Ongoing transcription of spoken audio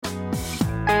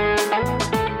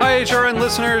HRN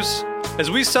listeners.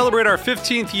 As we celebrate our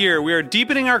 15th year, we are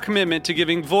deepening our commitment to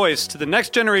giving voice to the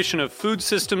next generation of food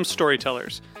systems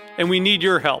storytellers, and we need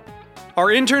your help. Our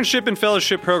internship and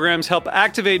fellowship programs help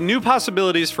activate new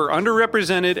possibilities for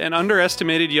underrepresented and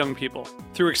underestimated young people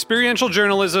through experiential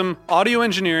journalism, audio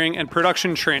engineering, and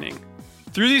production training.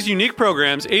 Through these unique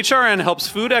programs, HRN helps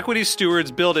food equity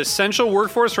stewards build essential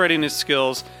workforce readiness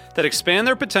skills that expand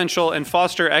their potential and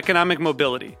foster economic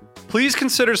mobility. Please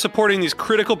consider supporting these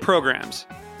critical programs.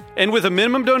 And with a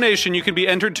minimum donation, you can be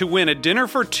entered to win a dinner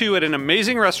for two at an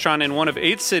amazing restaurant in one of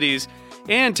 8 cities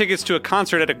and tickets to a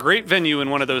concert at a great venue in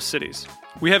one of those cities.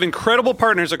 We have incredible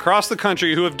partners across the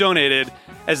country who have donated,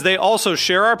 as they also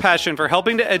share our passion for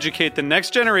helping to educate the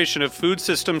next generation of food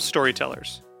systems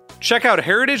storytellers. Check out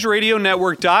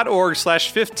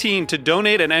heritageradionetwork.org/15 to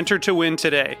donate and enter to win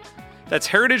today. That's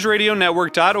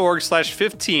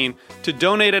heritageradionetwork.org/15 to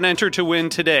donate and enter to win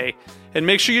today. And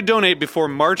make sure you donate before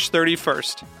March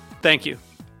 31st. Thank you.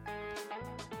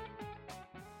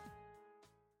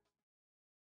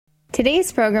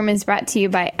 Today's program is brought to you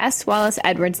by S. Wallace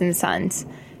Edwards & Sons,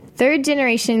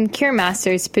 third-generation cure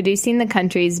masters producing the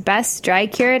country's best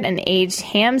dry-cured and aged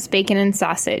hams, bacon, and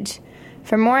sausage.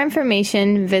 For more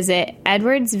information, visit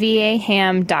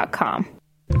edwardsvaham.com.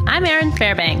 I'm Erin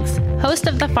Fairbanks, host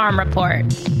of The Farm Report.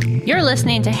 You're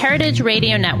listening to Heritage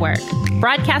Radio Network,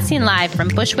 broadcasting live from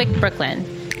Bushwick, Brooklyn.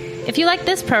 If you like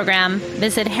this program,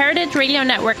 visit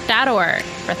heritageradionetwork.org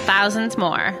for thousands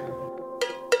more.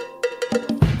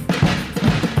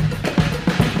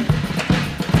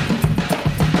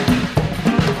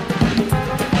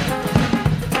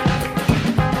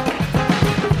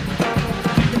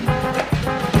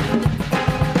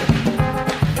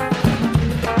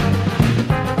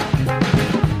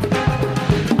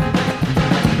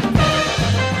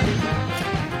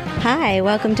 Hi,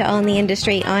 welcome to All in the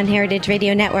Industry on Heritage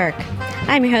Radio Network.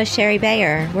 I'm your host, Sherry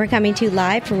Bayer. We're coming to you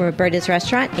live from Roberta's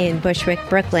Restaurant in Bushwick,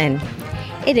 Brooklyn.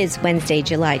 It is Wednesday,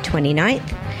 July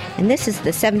 29th, and this is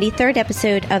the 73rd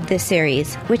episode of this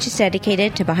series, which is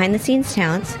dedicated to behind-the-scenes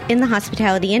talents in the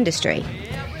hospitality industry.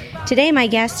 Today, my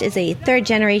guest is a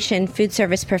third-generation food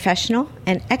service professional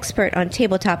and expert on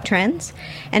tabletop trends,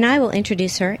 and I will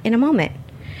introduce her in a moment.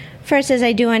 First, as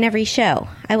I do on every show,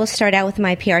 I will start out with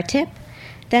my PR tip.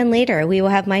 Then later, we will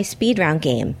have my speed round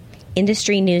game,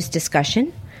 industry news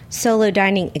discussion, solo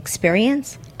dining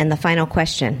experience, and the final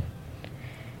question.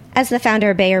 As the founder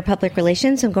of Bayer Public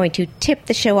Relations, I'm going to tip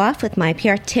the show off with my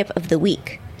PR tip of the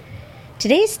week.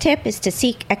 Today's tip is to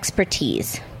seek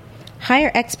expertise.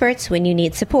 Hire experts when you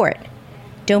need support.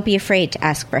 Don't be afraid to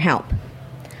ask for help.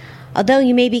 Although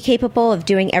you may be capable of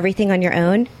doing everything on your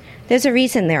own, there's a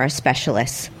reason there are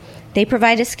specialists. They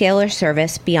provide a skill or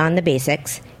service beyond the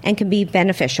basics and can be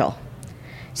beneficial.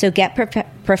 So get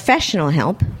professional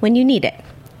help when you need it.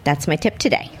 That's my tip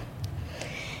today.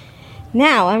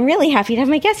 Now, I'm really happy to have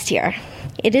my guest here.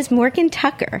 It is Morgan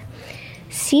Tucker,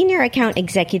 Senior Account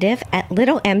Executive at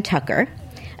Little M. Tucker,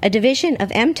 a division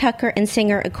of M. Tucker &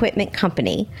 Singer Equipment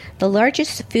Company, the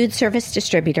largest food service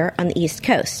distributor on the East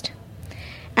Coast.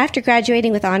 After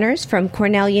graduating with honors from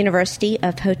Cornell University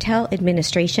of Hotel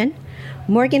Administration,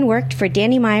 Morgan worked for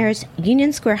Danny Meyer's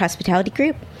Union Square Hospitality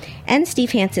Group and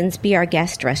Steve Hansen's Be Our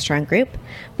Guest Restaurant Group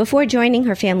before joining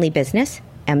her family business,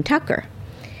 M. Tucker.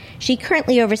 She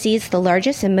currently oversees the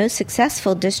largest and most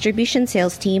successful distribution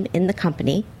sales team in the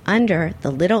company under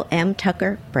the Little M.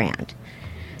 Tucker brand.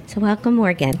 So welcome,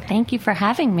 Morgan. Thank you for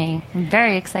having me. I'm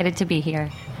very excited to be here.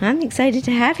 I'm excited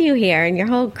to have you here and your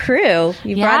whole crew.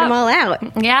 You brought them all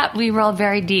out. Yeah, we roll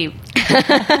very deep.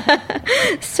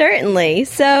 Certainly.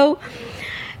 So,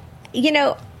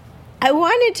 I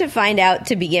wanted to find out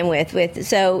to begin with,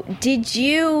 so did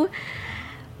you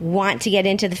want to get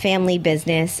into the family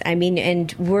business? I mean,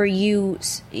 and were you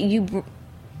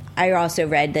I also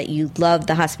read that you loved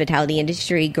the hospitality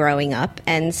industry growing up,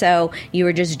 and so you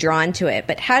were just drawn to it.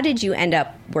 But how did you end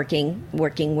up working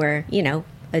where,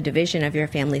 a division of your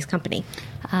family's company?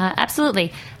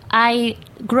 Absolutely. I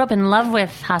grew up in love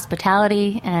with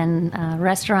hospitality and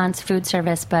restaurants, food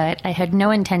service, but I had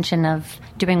no intention of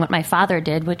doing what my father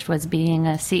did, which was being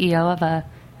a CEO of a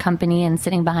company and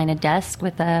sitting behind a desk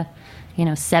with a,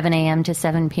 7 a.m. to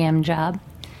 7 p.m. job.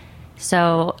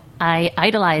 So I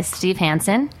idolized Steve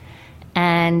Hansen,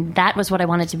 and that was what I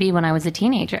wanted to be when I was a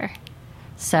teenager.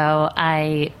 So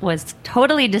I was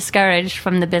totally discouraged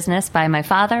from the business by my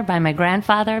father, by my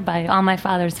grandfather, by all my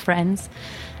father's friends.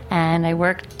 And I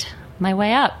worked my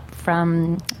way up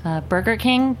from Burger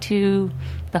King to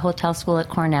the hotel school at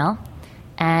Cornell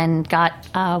and got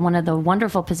one of the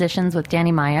wonderful positions with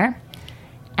Danny Meyer.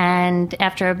 And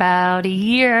after about a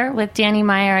year with Danny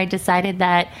Meyer, I decided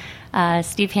that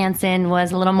Steve Hansen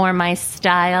was a little more my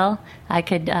style. I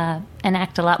could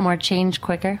enact a lot more change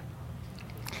quicker.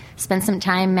 Spent some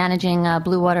time managing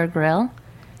Blue Water Grill.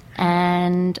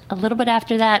 And a little bit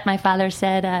after that, my father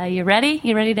said, you ready?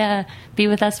 You ready to be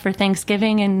with us for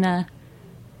Thanksgiving and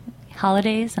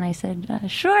holidays? And I said,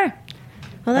 sure.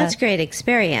 Well, that's great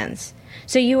experience.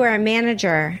 So you were a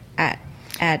manager at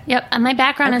Yep. My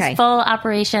background is full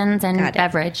operations and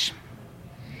beverage.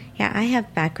 Yeah, I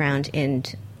have background in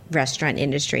restaurant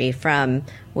industry from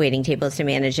waiting tables to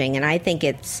managing, and I think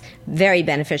it's very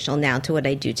beneficial now to what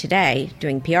I do today,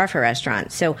 doing PR for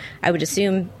restaurants. So I would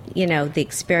assume, the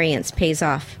experience pays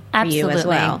off for you as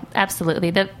well. Absolutely.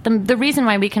 The reason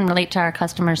why we can relate to our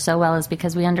customers so well is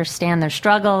because we understand their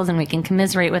struggles and we can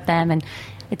commiserate with them. And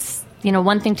it's,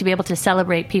 one thing to be able to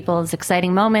celebrate people's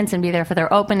exciting moments and be there for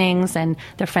their openings and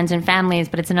their friends and families,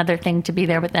 but it's another thing to be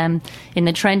there with them in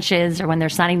the trenches or when they're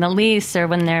signing the lease or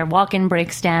when their walk-in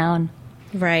breaks down.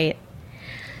 Right.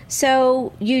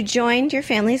 So you joined your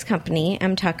family's company,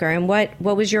 M. Tucker, and what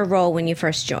was your role when you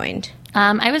first joined?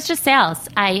 I was just sales.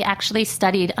 I actually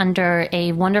studied under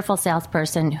a wonderful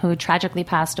salesperson who tragically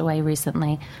passed away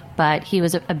recently, but he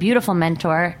was a beautiful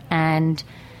mentor, and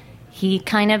he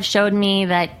kind of showed me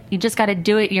that you just got to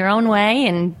do it your own way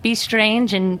and be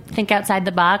strange and think outside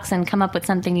the box and come up with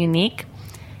something unique.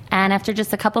 And after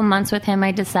just a couple months with him,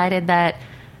 I decided that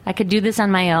I could do this on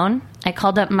my own. I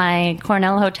called up my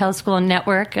Cornell Hotel School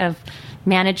network of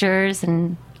managers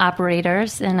and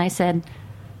operators, and I said,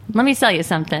 let me sell you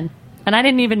something. And I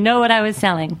didn't even know what I was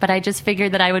selling, but I just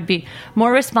figured that I would be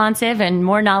more responsive and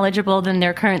more knowledgeable than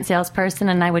their current salesperson,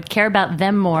 and I would care about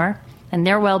them more and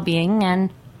their well-being,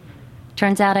 and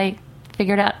turns out I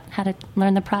figured out how to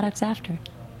learn the products after.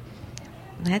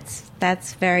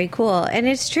 That's very cool. And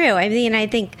it's true. I mean, I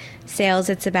think sales,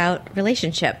 it's about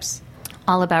relationships.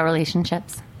 All about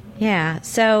relationships. Yeah.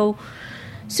 So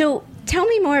tell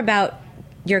me more about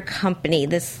your company,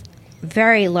 this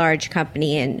very large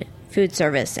company in food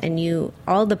service, and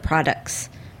all the products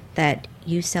that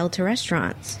you sell to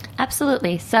restaurants.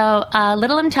 Absolutely. So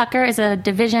Little M. Tucker is a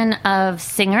division of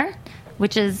Singer,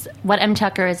 which is what M.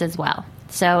 Tucker is as well.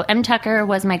 So M. Tucker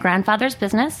was my grandfather's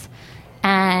business,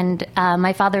 and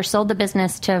my father sold the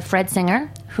business to Fred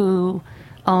Singer, who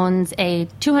owns a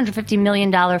 $250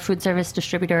 million food service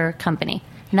distributor company.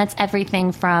 And that's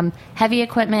everything from heavy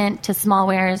equipment to small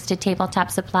wares to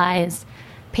tabletop supplies,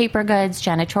 paper goods,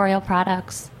 janitorial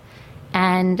products.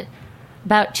 And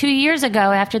about 2 years ago,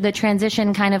 after the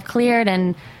transition kind of cleared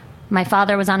and my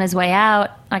father was on his way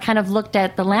out, I kind of looked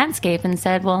at the landscape and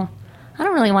said, well, I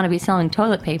don't really want to be selling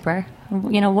toilet paper.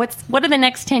 What do the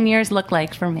next 10 years look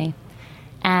like for me?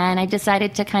 And I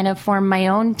decided to kind of form my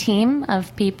own team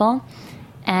of people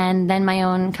and then my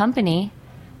own company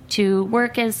to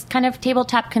work as kind of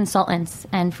tabletop consultants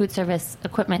and food service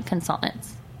equipment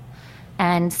consultants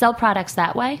and sell products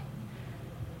that way.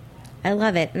 I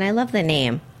love it. And I love the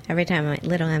name. Every time I'm like,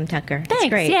 Little M. Tucker. Thanks, it's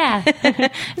great. Yeah.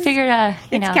 Figured,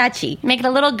 it's catchy. Make it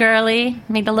a little girly,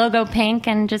 make the logo pink,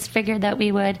 and just figured that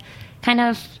we would kind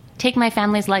of take my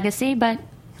family's legacy, but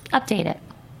update it.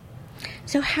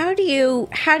 So how do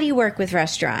you work with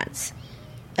restaurants?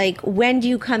 Like, when do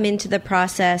you come into the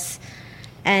process,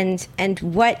 and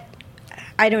what,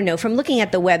 I don't know, from looking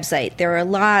at the website, there are a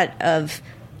lot of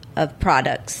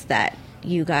products that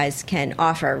you guys can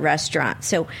offer restaurants.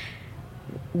 So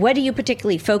what do you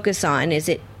particularly focus on? Is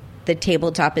it the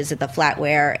tabletop? Is it the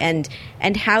flatware?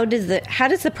 And how does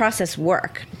the process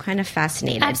work? I'm kind of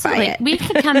fascinated Absolutely. by it. We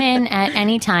can come in at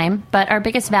any time, but our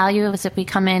biggest value is if we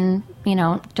come in,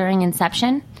 during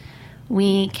inception.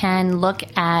 We can look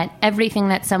at everything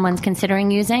that someone's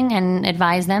considering using and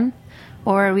advise them,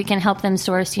 or we can help them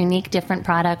source unique, different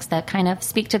products that kind of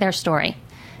speak to their story.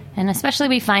 And especially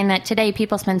we find that today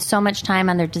people spend so much time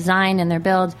on their design and their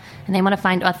build, and they want to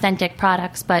find authentic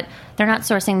products, but they're not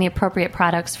sourcing the appropriate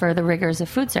products for the rigors of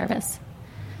food service.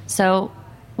 So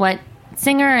what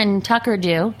Singer and Tucker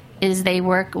do is they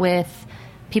work with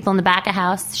people in the back of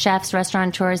house, chefs,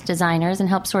 restaurateurs, designers, and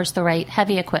help source the right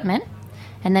heavy equipment.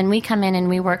 And then we come in and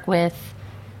we work with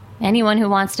anyone who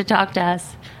wants to talk to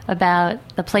us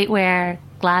about the plateware,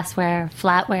 glassware,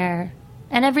 flatware,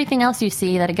 and everything else you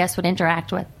see that a guest would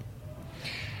interact with.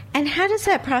 And how does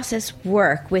that process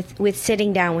work with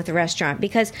sitting down with a restaurant?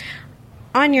 Because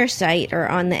on your site, or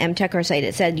on the M. Tucker site,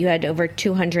 it said you had over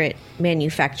 200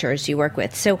 manufacturers you work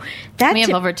with. So that we have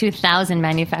over 2,000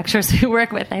 manufacturers we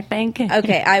work with, I think.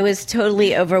 Okay, I was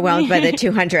totally overwhelmed by the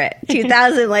 200.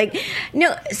 2,000,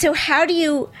 no. So how do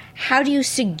you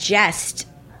suggest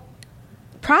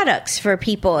products for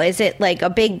people? Is it like a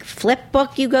big flip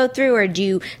book you go through, or do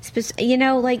you,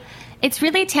 It's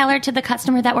really tailored to the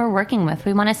customer that we're working with.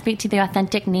 We want to speak to the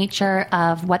authentic nature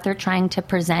of what they're trying to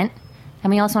present.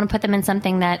 And we also want to put them in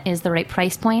something that is the right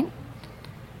price point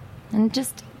and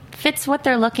just fits what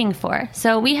they're looking for.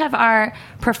 So we have our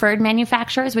preferred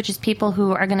manufacturers, which is people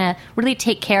who are going to really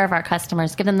take care of our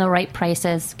customers, give them the right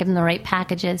prices, give them the right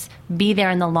packages, be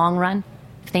there in the long run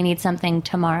if they need something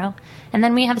tomorrow. And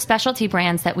then we have specialty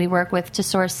brands that we work with to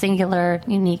source singular,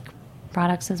 unique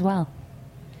products as well.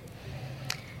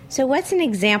 So what's an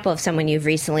example of someone you've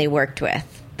recently worked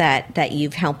with that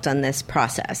you've helped on this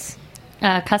process?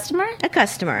 A customer? A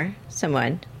customer,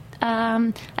 someone.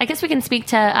 I guess we can speak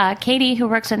to Katie, who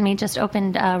works with me, just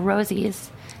opened Rosie's.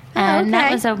 And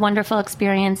that was a wonderful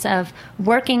experience of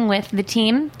working with the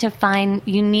team to find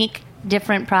unique,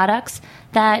 different products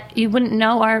that you wouldn't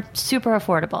know are super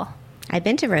affordable. I've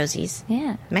been to Rosie's.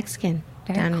 Yeah. Mexican.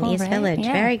 Very down cool, in East right? Village.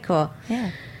 Yeah. Very cool.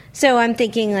 Yeah. So I'm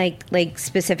thinking like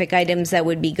specific items that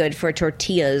would be good for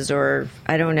tortillas or,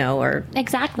 I don't know, or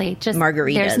Exactly. Just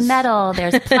margaritas. There's metal,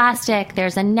 there's plastic,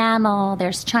 there's enamel,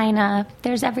 there's china,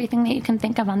 there's everything that you can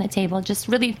think of on the table. Just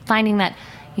really finding that,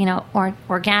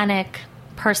 organic,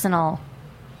 personal.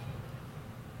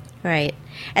 Right.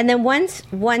 And then once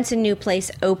a new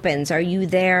place opens, are you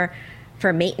there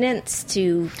for maintenance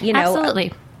to,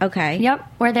 Absolutely. Okay.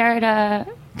 Yep. We're there to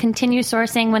continue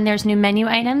sourcing when there's new menu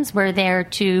items. We're there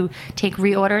to take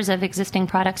reorders of existing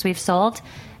products we've sold.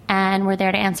 And we're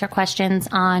there to answer questions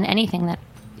on anything that,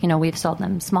 we've sold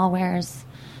them. Smallwares,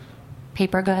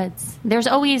 paper goods. There's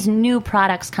always new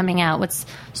products coming out. What's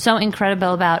so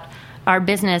incredible about our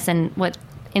business and what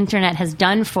internet has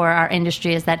done for our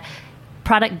industry is that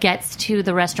product gets to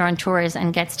the restaurateurs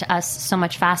and gets to us so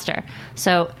much faster.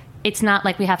 So it's not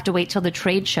like we have to wait till the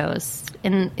trade shows.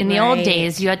 In the old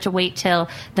days, you had to wait till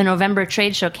the November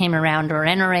trade show came around, or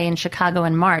NRA in Chicago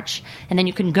in March, and then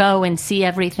you can go and see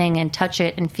everything and touch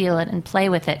it and feel it and play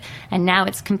with it. And now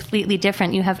it's completely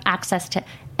different. You have access to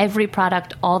every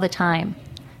product all the time,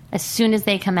 as soon as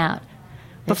they come out.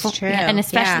 That's true. And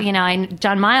especially,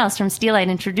 John Miles from Steelite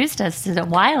introduced us a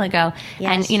while ago.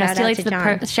 Yes, and,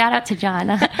 Steelites shout out to John.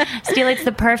 Steelite's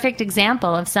the perfect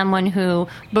example of someone who,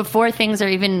 before things are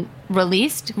even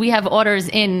released, we have orders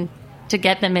in to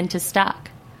get them into stock.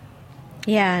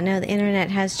 Yeah, no, the internet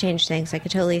has changed things. I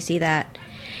could totally see that.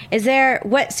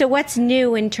 What's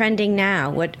new and trending now?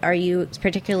 What are you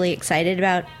particularly excited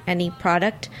about? Any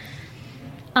product?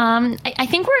 I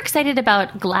think we're excited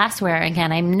about glassware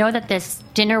again. I know that this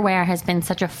dinnerware has been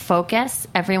such a focus.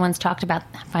 Everyone's talked about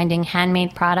finding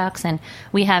handmade products, and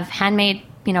we have handmade,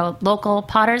 local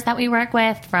potters that we work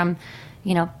with from,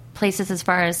 places as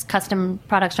far as custom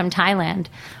products from Thailand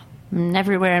and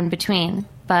everywhere in between.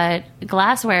 But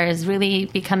glassware is really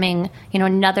becoming,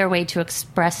 another way to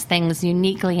express things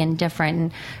uniquely and different.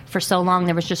 And for so long,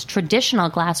 there was just traditional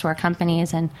glassware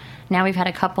companies, and now we've had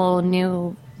a couple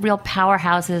new real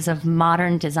powerhouses of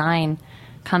modern design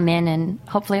come in and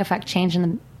hopefully affect change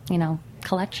in the,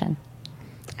 collection.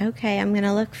 Okay, I'm going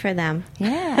to look for them.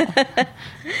 Yeah.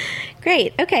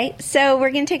 Great. Okay, so we're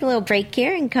going to take a little break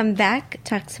here and come back,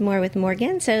 talk some more with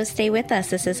Morgan. So stay with us.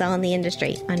 This is All in the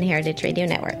Industry on Heritage Radio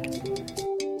Network.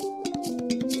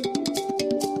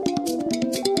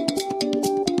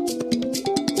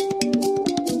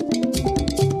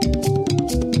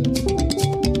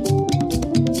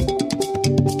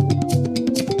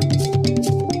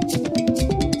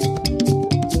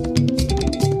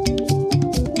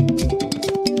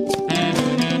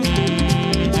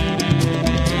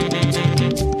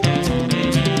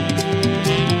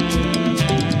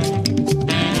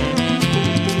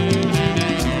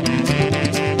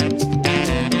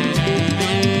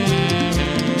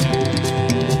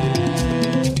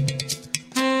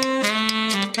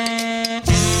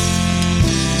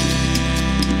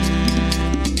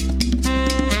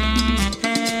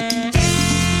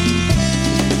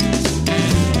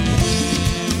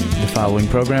 The following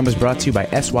program was brought to you by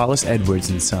S. Wallace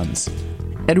Edwards & Sons.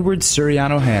 Edwards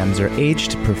Suriano hams are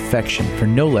aged to perfection for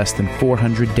no less than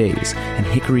 400 days and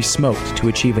hickory smoked to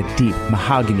achieve a deep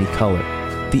mahogany color.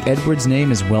 The Edwards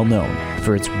name is well known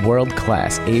for its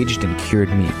world-class aged and cured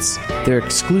meats. Their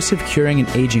exclusive curing and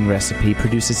aging recipe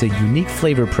produces a unique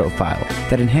flavor profile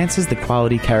that enhances the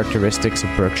quality characteristics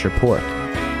of Berkshire pork.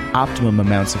 Optimum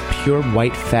amounts of pure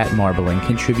white fat marbling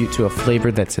contribute to a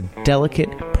flavor that's a delicate,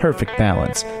 perfect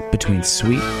balance between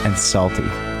sweet and salty.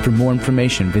 For more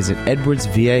information, visit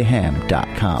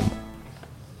edwardsvaham.com.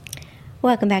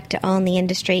 Welcome back to All in the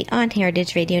Industry on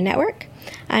Heritage Radio Network.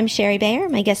 I'm Sherry Bayer.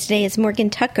 My guest today is Morgan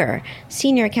Tucker,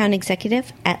 Senior Account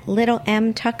Executive at Little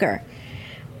M. Tucker.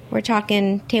 We're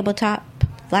talking tabletop,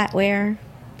 flatware,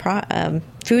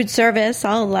 food service,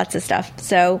 lots of stuff.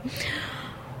 So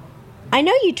I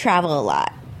know you travel a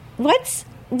lot. What's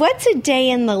a day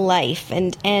in the life?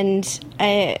 And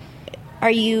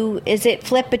is it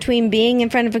flip between being in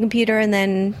front of a computer and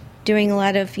then doing a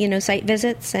lot of, site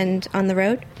visits and on the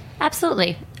road?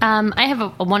 Absolutely. I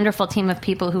have a wonderful team of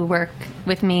people who work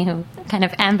with me who kind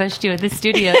of ambushed you at the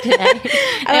studio today.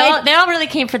 They all really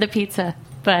came for the pizza,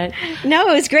 but no,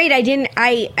 it was great.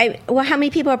 Well, how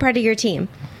many people are part of your team?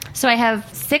 So I have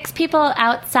 6 people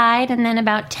outside and then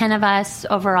about 10 of us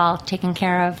overall taking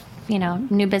care of,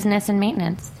 new business and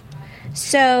maintenance.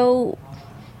 So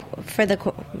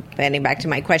getting back to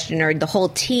my question, or the whole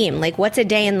team, like what's a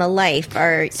day in the life?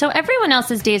 So everyone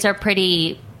else's days are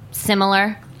pretty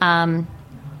similar,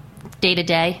 day to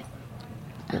day,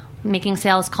 making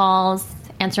sales calls,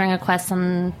 answering requests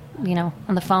on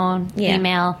the phone,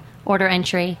 email, order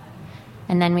entry,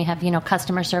 and then we have,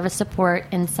 customer service support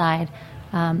inside.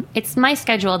 It's my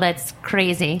schedule that's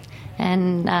crazy,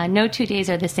 and no 2 days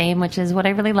are the same, which is what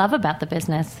I really love about the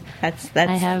business.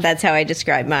 That's how I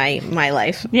describe my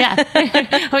life. Yeah.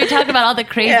 We talk about all the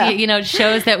crazy,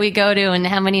 shows that we go to and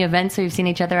how many events we've seen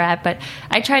each other at, but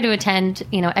I try to attend,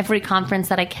 every conference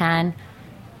that I can,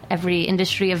 every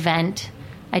industry event.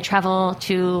 I travel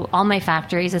to all my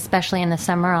factories, especially in the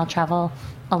summer. I'll travel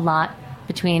a lot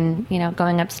between,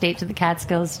 going upstate to the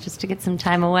Catskills just to get some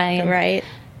time away. Right.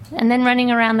 And then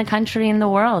running around the country and the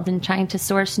world and trying to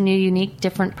source new, unique,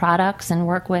 different products and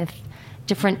work with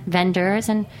different vendors,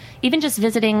 and even just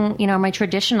visiting, my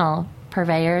traditional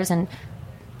purveyors and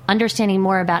understanding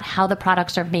more about how the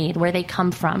products are made, where they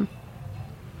come from.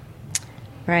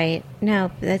 Right.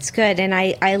 No, that's good. And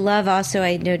I love also,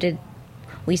 I noted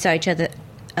we saw each other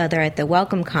at the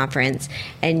Welcome Conference,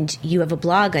 and you have a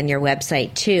blog on your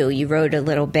website too. You wrote a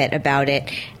little bit about it,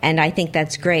 and I think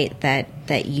that's great that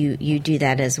you do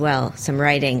that as well, some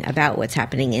writing about what's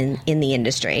happening in the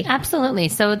industry. Absolutely.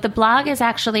 So the blog is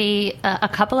actually a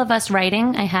couple of us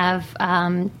writing. I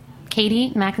have Katie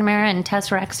McNamara and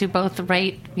Tess Rex, who both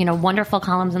write wonderful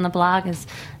columns in the blog as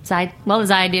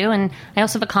I do, and I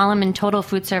also have a column in Total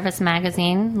Food Service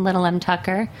magazine, Little M.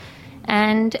 Tucker,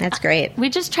 and that's great. We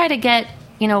just try to get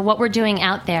what we're doing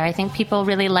out there. I think people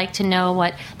really like to know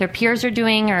what their peers are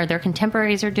doing or their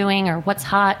contemporaries are doing, or what's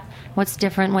hot, what's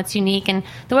different, what's unique. And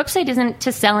the website isn't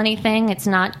to sell anything. It's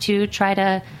not to try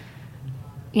to,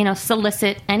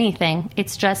 solicit anything.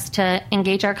 It's just to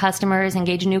engage our customers,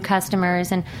 engage new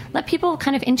customers, and let people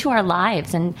kind of into our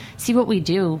lives and see what we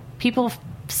do. People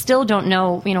still don't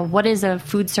know, what is a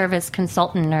food service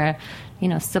consultant or,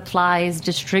 supplies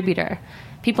distributor.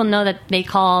 People know that they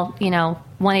call,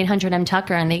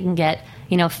 1-800-M-Tucker and they can get,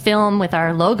 film with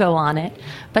our logo on it.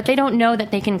 But they don't know that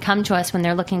they can come to us when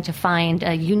they're looking to find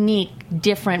a unique,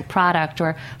 different product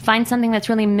or find something that's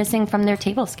really missing from their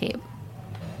tablescape.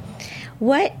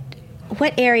 What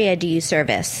area do you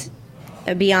service?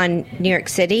 Beyond New York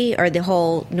City or the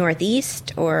whole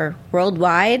Northeast or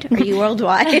worldwide? Are you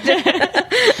worldwide?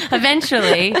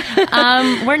 Eventually.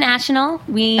 We're national.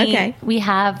 We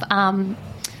have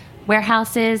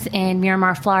warehouses in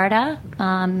Miramar, Florida,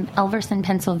 Elverson,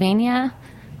 Pennsylvania,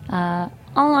 all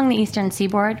along the eastern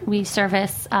seaboard. We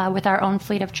service with our own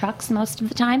fleet of trucks most of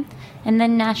the time, and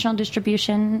then national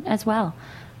distribution as well.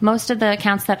 Most of the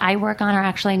accounts that I work on are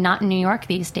actually not in New York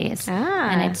these days.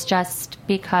 And it's just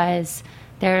because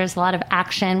there's a lot of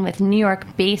action with New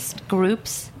York-based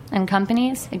groups and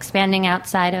companies expanding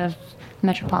outside of the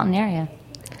metropolitan area.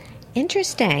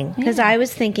 Interesting, because I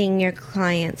was thinking your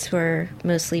clients were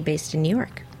mostly based in New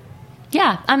York.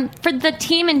 Yeah, for the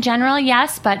team in general,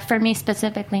 yes, but for me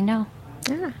specifically, no.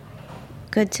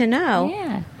 Good to know.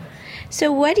 Yeah.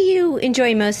 So what do you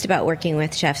enjoy most about working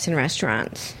with chefs in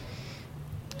restaurants?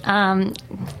 I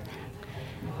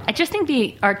just think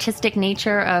the artistic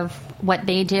nature of what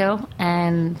they do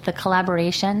and the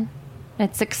collaboration.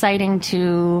 It's exciting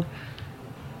to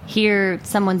hear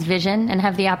someone's vision and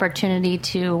have the opportunity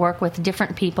to work with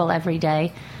different people every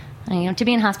day. And, to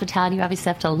be in hospitality, you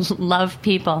obviously have to love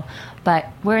people, but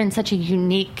we're in such a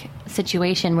unique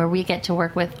situation where we get to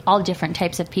work with all different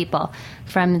types of people,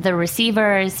 from the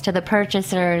receivers to the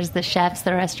purchasers, the chefs,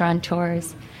 the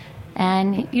restaurateurs.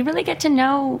 And you really get to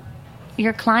know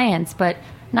your clients, but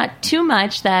not too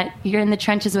much that you're in the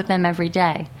trenches with them every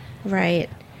day. Right.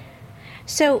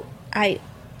 So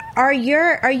are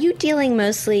you dealing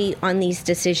mostly on these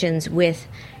decisions with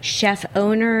chef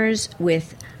owners,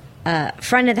 with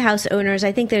front of the house owners?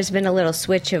 I think there's been a little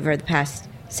switch over the past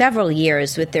several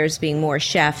years with there's being more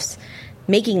chefs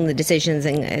making the decisions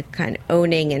and kind of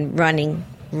owning and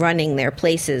running their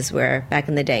places, where back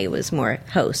in the day it was more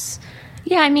hosts.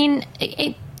 Yeah, I mean,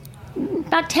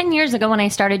 About 10 years ago when I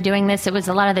started doing this, it was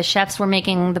a lot of the chefs were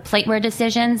making the plateware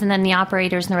decisions, and then the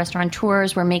operators and the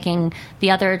restaurateurs were making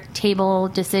the other table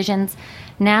decisions.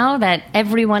 Now that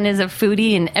everyone is a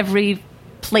foodie and every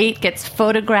plate gets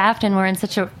photographed and we're in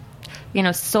such a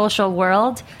social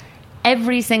world,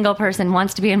 every single person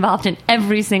wants to be involved in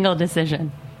every single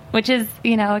decision, which is,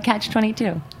 a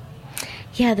catch-22.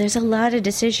 Yeah, there's a lot of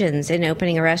decisions in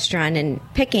opening a restaurant and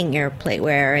picking your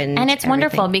plateware and it's everything.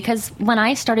 Wonderful because when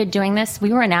I started doing this,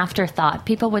 we were an afterthought.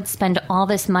 People would spend all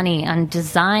this money on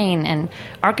design and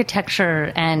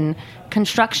architecture and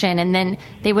construction, and then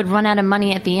they would run out of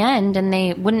money at the end, and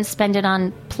they wouldn't spend it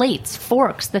on plates,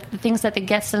 forks, the things that the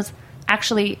guest is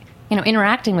actually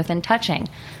interacting with and touching.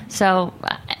 So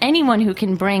anyone who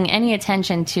can bring any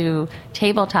attention to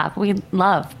tabletop, we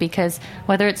love, because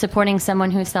whether it's supporting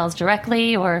someone who sells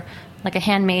directly or like a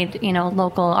handmade,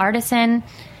 local artisan,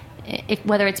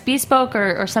 whether it's bespoke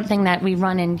or something that we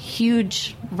run in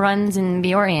huge runs in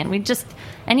the Orient,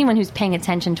 anyone who's paying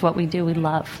attention to what we do, we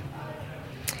love.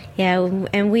 Yeah,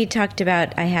 and we talked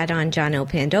about, I had on John O.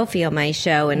 Pandolfi on my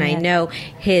show, and I know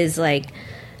his,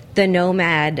 the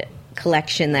Nomad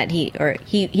collection that he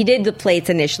did the plates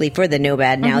initially for the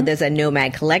Nomad. Now there's a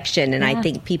Nomad collection, and I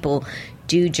think people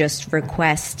do just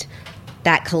request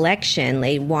that collection.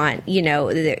 They want,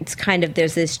 it's kind of,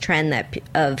 there's this trend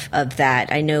of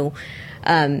that. I know,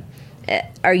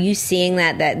 are you seeing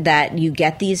that you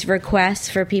get these requests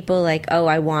for people like, oh,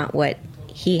 I want what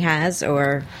he has?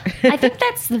 Or I think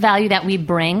that's the value that we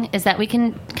bring, is that we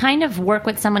can kind of work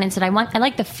with someone and say, I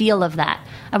like the feel of that.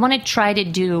 I want to try to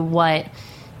do what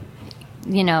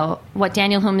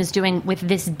Daniel Humm is doing with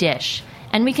this dish.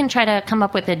 And we can try to come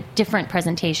up with a different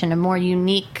presentation, a more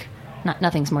unique,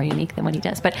 nothing's more unique than what he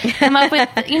does, but come up with,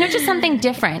 just something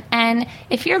different. And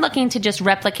if you're looking to just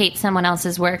replicate someone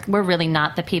else's work, we're really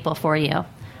not the people for you.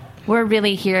 We're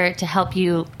really here to help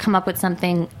you come up with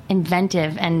something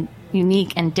inventive and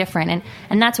unique and different.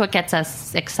 And that's what gets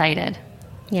us excited.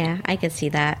 Yeah, I could see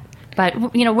that.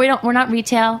 But, we're not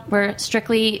retail. We're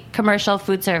strictly commercial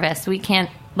food service. We can't,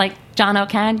 like John O.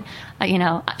 can.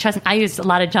 Trust me, I use a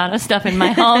lot of John O. stuff in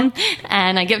my home,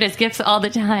 and I give it as gifts all the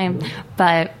time.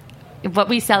 But what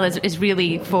we sell is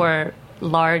really for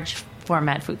large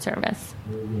format food service.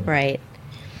 Right.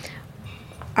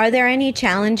 Are there any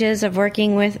challenges of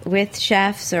working with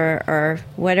chefs, or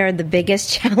what are the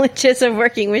biggest challenges of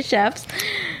working with chefs?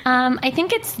 I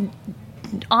think it's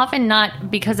often not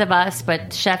because of us,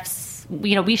 but chefs,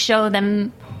 we show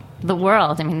them the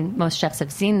world. I mean, most chefs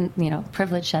have seen,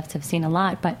 privileged chefs have seen a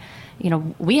lot, but,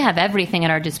 we have everything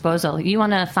at our disposal. You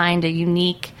want to find a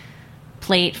unique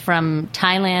plate from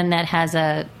Thailand that has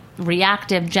a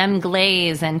reactive gem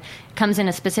glaze and comes in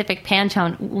a specific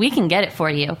Pantone, we can get it for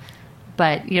you.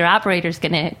 But your operator's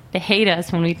going to hate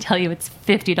us when we tell you it's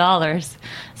 $50.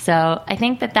 So I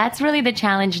think that's really the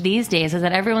challenge these days, is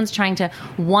that everyone's trying to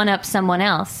one-up someone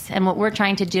else. And what we're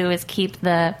trying to do is keep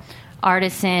the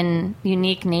artisan,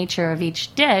 unique nature of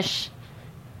each dish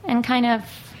and kind of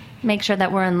make sure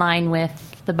that we're in line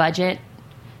with the budget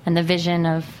and the vision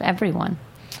of everyone.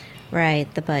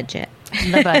 Right, the budget.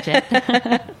 The budget.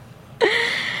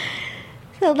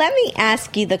 So let me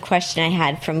ask you the question I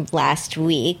had from last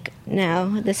week. Now,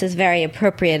 this is very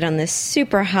appropriate on this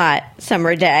super hot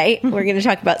summer day. We're going to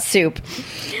talk about soup.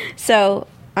 So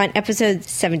on episode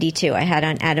 72, I had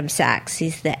on Adam Sachs.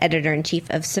 He's the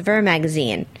editor-in-chief of Saveur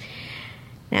magazine.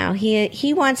 Now,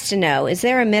 he wants to know, is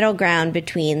there a middle ground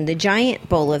between the giant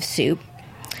bowl of soup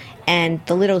and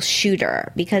the little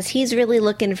shooter? Because he's really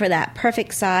looking for that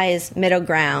perfect size middle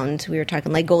ground. We were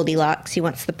talking like Goldilocks. He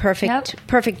wants the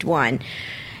perfect one.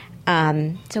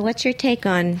 So what's your take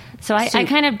on So I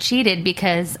kind of cheated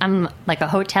because I'm like a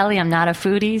hotelier. I'm not a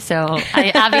foodie. So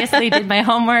I obviously did my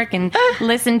homework and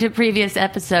listened to previous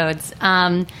episodes.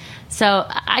 So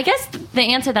I guess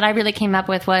the answer that I really came up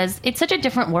with was, it's such a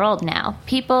different world now.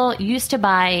 People used to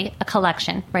buy a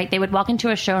collection, right? They would walk into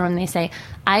a showroom and they say,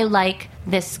 I like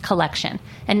this collection.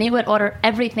 And they would order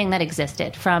everything that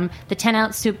existed, from the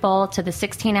 10-ounce soup bowl to the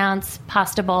 16-ounce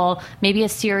pasta bowl, maybe a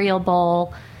cereal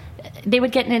bowl. They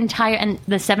would get an entire, and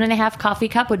the 7.5 coffee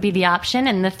cup would be the option,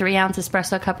 and the 3-ounce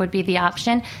espresso cup would be the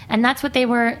option. And that's what they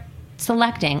were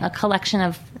selecting, a collection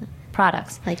of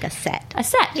products. Like a set. A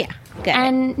set. Yeah.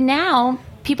 And now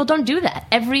people don't do that.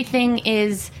 Everything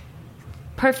is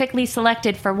perfectly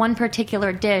selected for one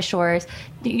particular dish, or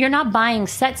you're not buying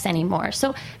sets anymore.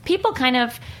 So people kind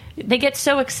of, they get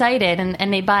so excited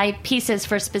and they buy pieces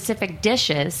for specific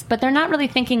dishes, but they're not really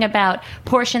thinking about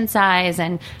portion size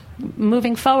and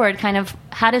moving forward, kind of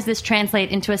how does this translate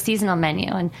into a seasonal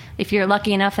menu? And if you're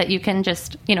lucky enough that you can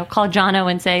just, call Jono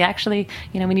and say, actually,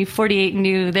 we need 48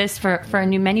 new this for a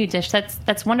new menu dish,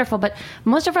 that's wonderful. But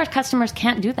most of our customers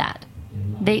can't do that.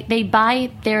 They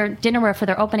buy their dinnerware for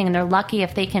their opening, and they're lucky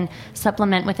if they can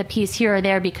supplement with a piece here or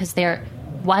there because they're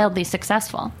wildly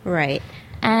successful. Right.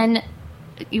 And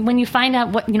when you find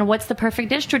out what's the perfect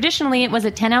dish, traditionally it was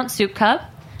a 10-ounce soup cup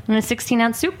and a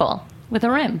 16-ounce soup bowl with a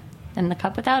rim, and the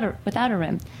cup without a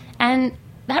rim. And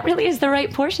that really is the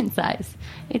right portion size.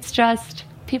 It's just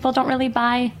people don't really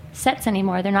buy sets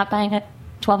anymore. They're not buying a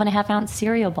 12.5-ounce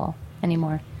cereal bowl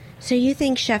anymore. So you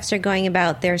think chefs are going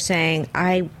about there saying,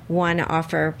 I want to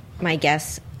offer my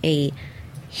guests a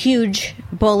huge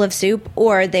bowl of soup,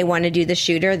 or they want to do the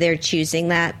shooter, they're choosing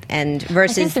that, and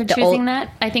versus I think they're choosing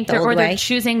that. I think they're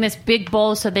choosing this big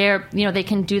bowl so they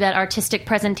can do that artistic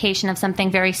presentation of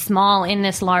something very small in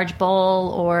this large bowl.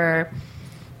 Or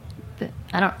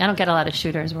I don't get a lot of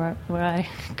shooters where I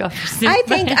go for soup.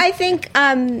 I think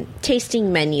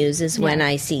tasting menus is when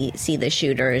I see the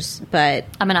shooters, but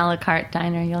I'm an a la carte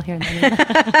diner. You'll hear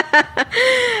that.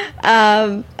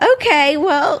 Okay,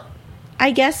 well,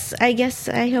 I guess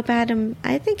I hope Adam,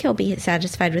 I think he'll be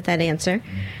satisfied with that answer.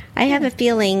 I have a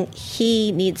feeling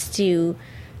he needs to,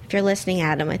 if you're listening,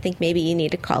 Adam, I think maybe you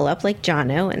need to call up like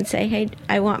Jono and say, hey,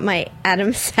 I want my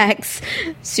Adam Sachs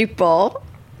soup bowl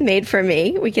made for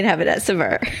me. We can have it at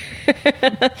Saveur.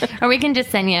 Or we can just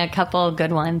send you a couple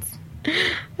good ones.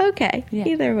 Okay. Yeah.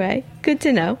 Either way. Good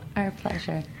to know. Our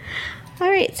pleasure. All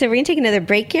right, so we're going to take another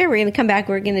break here. We're going to come back.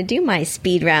 We're going to do my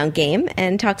speed round game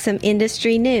and talk some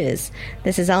industry news.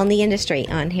 This is All in the Industry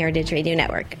on Heritage Radio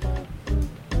Network.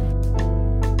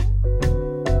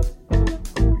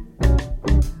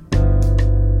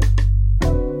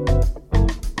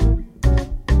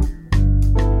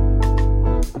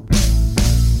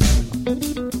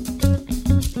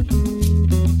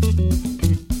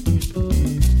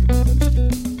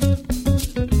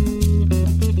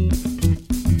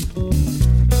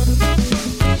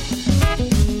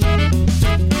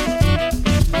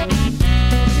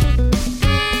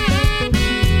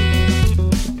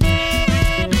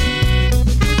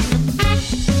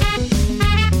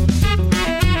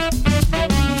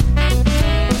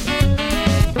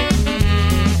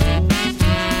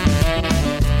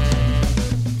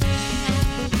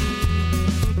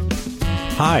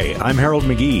 Hi, I'm Harold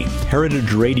McGee.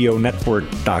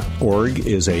 HeritageRadioNetwork.org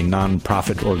is a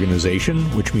nonprofit organization,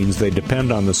 which means they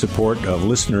depend on the support of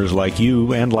listeners like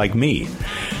you and like me.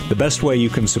 The best way you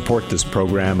can support this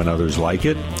program and others like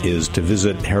it is to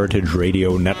visit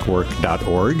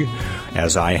HeritageRadioNetwork.org,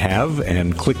 as I have,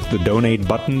 and click the donate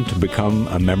button to become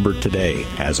a member today,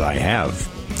 as I have.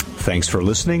 Thanks for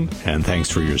listening, and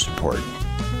thanks for your support.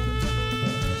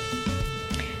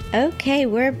 Okay,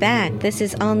 we're back. This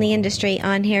is All in the Industry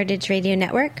on Heritage Radio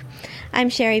Network. I'm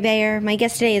Sherry Bayer. My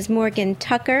guest today is Morgan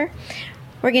Tucker.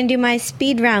 We're going to do my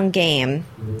speed round game.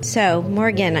 So,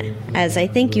 Morgan, as I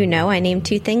think you know, I name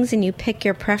two things and you pick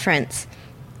your preference.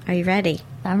 Are you ready?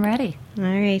 I'm ready. All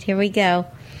right, here we go.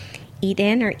 Eat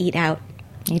in or eat out?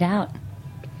 Eat out.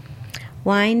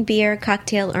 Wine, beer,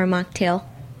 cocktail, or mocktail?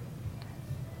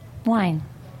 Wine.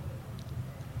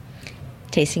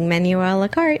 Tasting menu or a la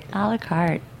carte? A la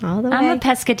carte. All the way. I'm a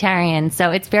pescatarian,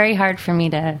 so it's very hard for me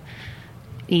to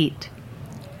eat.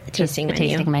 Tasting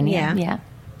menu. Yeah.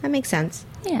 That makes sense.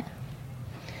 Yeah.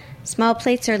 Small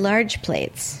plates or large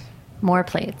plates? More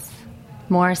plates.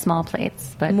 More small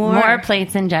plates, but more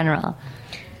plates in general.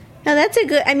 No, that's a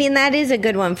good, that is a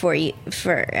good one for you.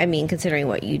 Considering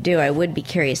what you do, I would be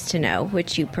curious to know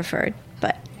which you preferred.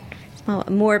 But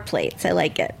more plates, I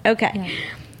like it. Okay. Yeah.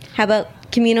 How about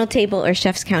communal table or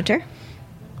chef's counter?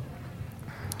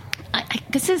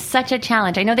 This is such a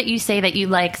challenge. I know that you say that you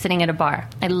like sitting at a bar.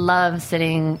 I love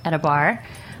sitting at a bar.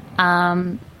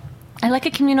 I like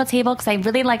a communal table because I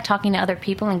really like talking to other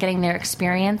people and getting their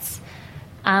experience.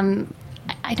 I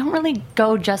don't really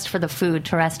go just for the food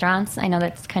to restaurants. I know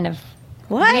that's kind of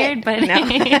weird, but no.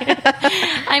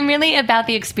 I'm really about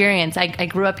the experience. I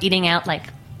grew up eating out like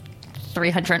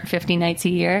 350 nights a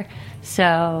year.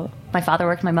 So my father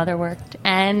worked, my mother worked,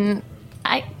 and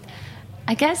I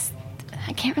guess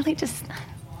I can't really just.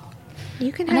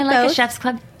 You can have and I like both. A chef's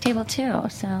club table too.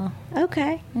 So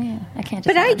okay, yeah, I can't.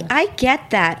 Just but I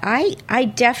get that. I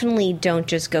definitely don't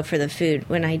just go for the food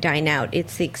when I dine out.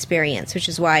 It's the experience, which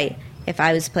is why if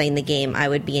I was playing the game, I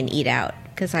would be an eat out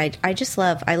because I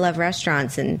love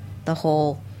restaurants and the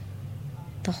whole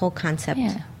concept.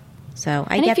 Yeah. So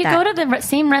I and get that. And if you go to the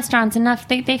same restaurants enough,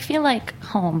 they feel like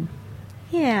home.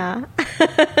 Yeah.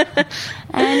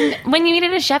 And when you eat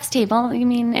at a chef's table, I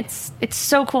mean, it's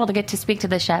so cool to get to speak to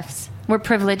the chefs. We're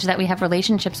privileged that we have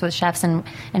relationships with chefs, and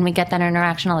we get that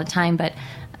interaction all the time. But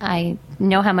I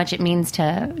know how much it means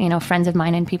to, friends of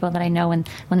mine and people that I know when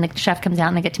the chef comes out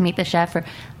and they get to meet the chef or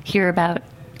hear about,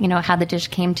 how the dish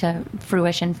came to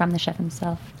fruition from the chef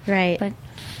himself. Right. But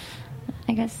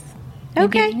I guess.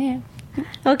 Okay. Yeah.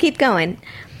 We'll keep going.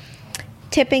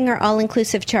 Tipping or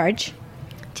all-inclusive charge?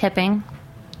 Tipping.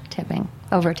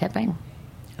 Over-tipping.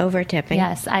 Over-tipping.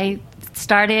 Yes. I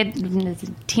started as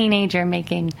a teenager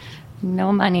making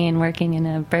no money and working in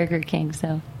a Burger King,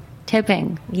 so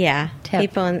tipping. Yeah. Tip.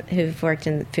 People who've worked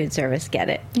in food service get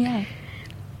it. Yeah.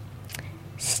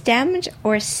 Stemmed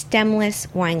or stemless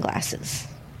wine glasses?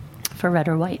 For red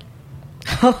or white.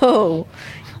 Oh,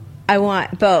 I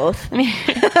want both.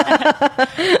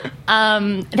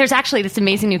 There's actually this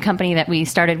amazing new company that we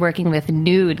started working with,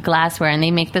 Nude Glassware, and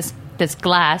they make this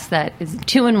glass that is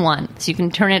 2-in-1. So you can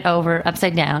turn it over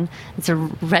upside down. It's a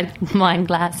red wine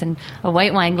glass and a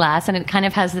white wine glass, and it kind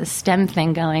of has this stem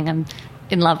thing going. I'm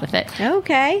in love with it.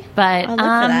 Okay. But I'll look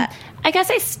for that. I guess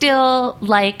I still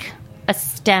like a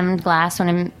stemmed glass when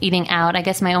I'm eating out. I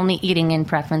guess my only eating in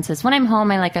preference is when I'm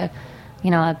home, I like a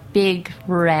big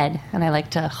red, and I like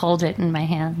to hold it in my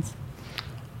hands.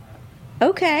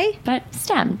 Okay. But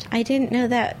stemmed. I didn't know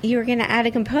that you were going to add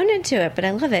a component to it, but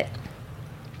I love it.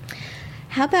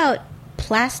 How about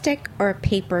plastic or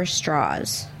paper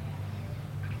straws?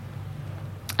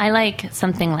 I like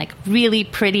something like really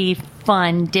pretty,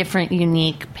 fun, different,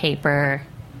 unique paper.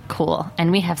 Cool.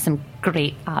 And we have some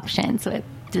great options with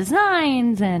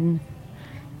designs and...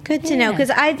 Good to know,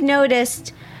 because I've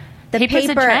noticed the Paper's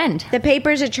a trend. The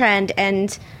paper's a trend,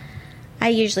 and I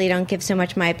usually don't give so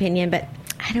much my opinion, but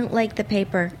I don't like the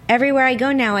paper. Everywhere I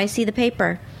go now, I see the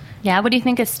paper. Yeah, what do you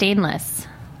think of stainless?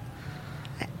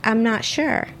 I'm not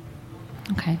sure.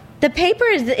 Okay. The paper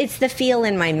it's the feel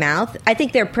in my mouth. I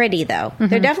think they're pretty though. Mm-hmm.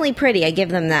 They're definitely pretty. I give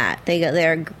them that.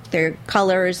 They're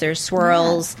colors, they're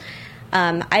swirls.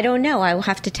 Yeah. I don't know. I will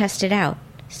have to test it out.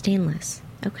 Stainless.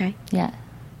 Okay. Yeah.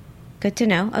 Good to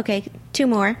know. Okay, 2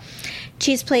 more.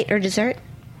 Cheese plate or dessert?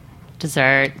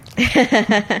 Dessert.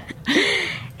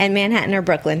 And Manhattan or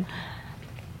Brooklyn?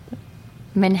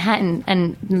 Manhattan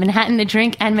the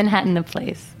drink and Manhattan the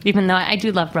place. Even though I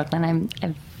do love Brooklyn,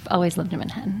 I've always lived in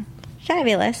Manhattan.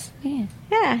 Fabulous. Yeah.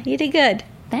 Yeah, you did good.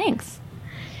 Thanks.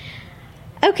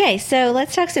 Okay, so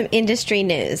let's talk some industry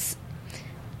news.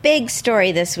 Big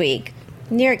story this week.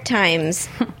 New York Times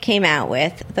came out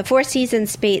with the Four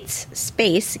Seasons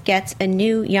Space gets a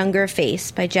new younger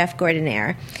face by Jeff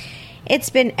Gordinier. It's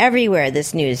been everywhere,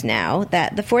 this news now,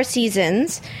 that the Four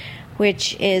Seasons,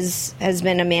 which has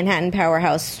been a Manhattan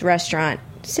powerhouse restaurant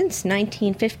since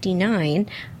 1959,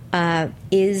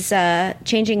 is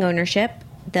changing ownership.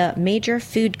 The Major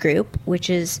Food Group, which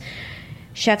is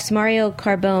chefs Mario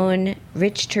Carbone,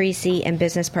 Rich Teresi, and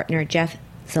business partner Jeff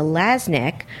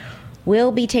Zalaznik,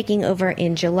 will be taking over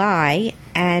in July.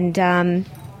 And,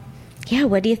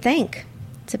 what do you think?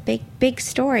 It's a big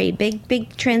story,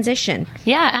 big transition.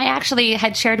 Yeah, I actually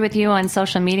had shared with you on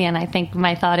social media, and I think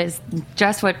my thought is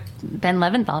just what Ben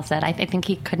Leventhal said. I think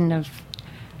he couldn't have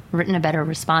written a better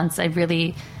response. I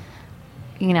really,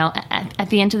 at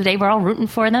the end of the day, we're all rooting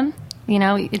for them.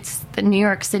 It's the New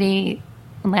York City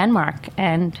landmark,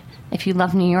 and if you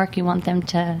love New York, you want them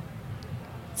to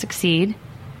succeed.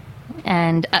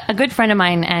 And a good friend of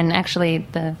mine, and actually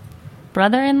the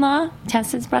brother-in-law,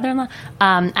 Tessa's brother-in-law,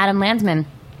 Adam Landsman,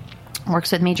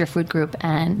 works with Major Food Group,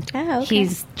 and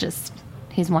he's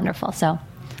wonderful. So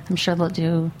I'm sure they'll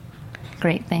do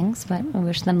great things, but I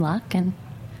wish them luck. And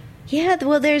yeah,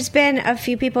 well, there's been a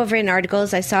few people have written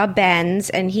articles. I saw Ben's,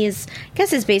 and I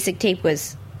guess his basic take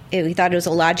was, he thought it was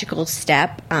a logical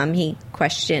step. What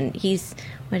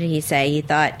did he say? He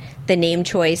thought the name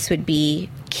choice would be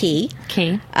key.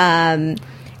 And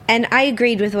I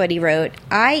agreed with what he wrote.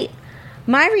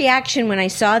 My reaction when I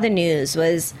saw the news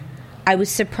was I was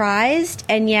surprised,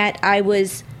 and yet I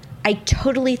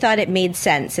totally thought it made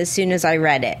sense as soon as I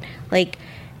read it. Like,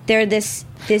 they're this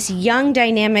young,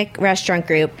 dynamic restaurant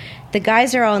group. The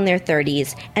guys are all in their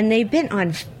 30s, and they've been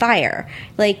on fire.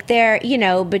 Like, they're,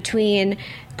 between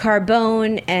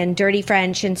Carbone and Dirty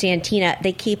French and Santina,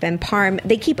 they keep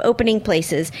opening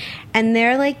places, and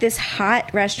they're like this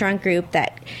hot restaurant group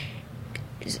that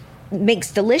makes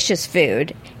delicious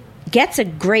food, gets a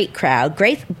great crowd,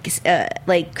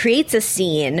 creates a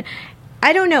scene.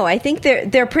 I don't know. I think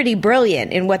they're pretty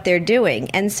brilliant in what they're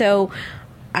doing, and so,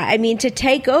 I mean, to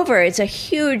take over,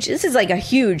 this is like a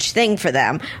huge thing for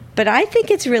them, but I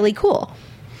think it's really cool.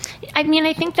 I mean,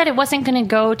 I think that it wasn't going to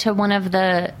go to one of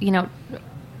the,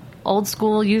 old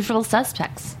school usual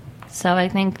suspects. So I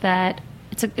think that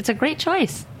it's a great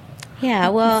choice. Yeah,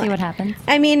 well, Let's see what happens.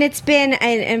 I mean, it's been,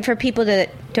 and for people that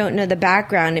don't know the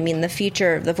background, I mean, the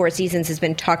future of the Four Seasons has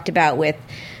been talked about with,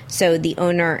 so the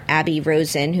owner, Abby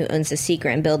Rosen, who owns the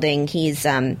Seagram building, he's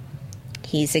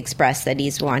expressed that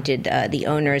he's wanted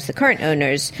the current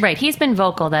owners. Right, he's been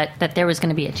vocal that there was going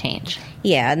to be a change.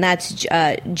 Yeah, and that's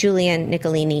Julian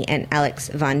Nicolini and Alex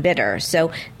Von Bitter.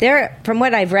 So they're, from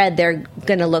what I've read, they're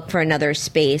going to look for another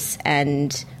space,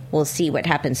 and we'll see what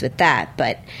happens with that.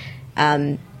 But,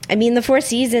 I mean, the Four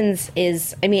Seasons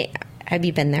is, I mean, have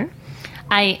you been there?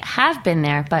 I have been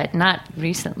there, but not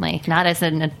recently, not as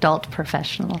an adult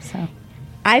professional. So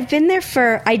I've been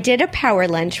there I did a power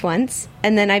lunch once,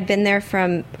 and then I've been there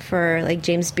for like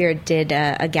James Beard did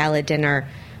a gala dinner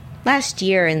last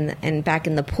year and back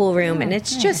in the pool room, and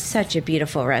it's just such a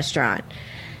beautiful restaurant.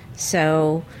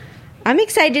 So I'm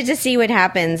excited to see what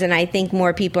happens, and I think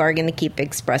more people are going to keep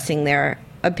expressing their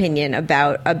opinion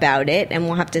about it, and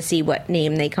we'll have to see what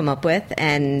name they come up with,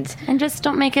 and just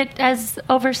don't make it as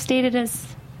overstated as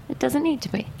it doesn't need to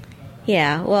be.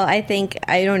 Yeah, well, I think,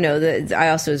 I don't know, I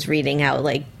also was reading how,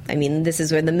 like, I mean, this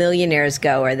is where the millionaires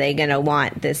go. Are they going to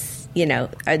want this,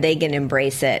 are they going to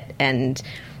embrace it? And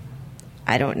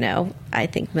I don't know. I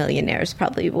think millionaires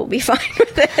probably will be fine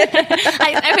with it.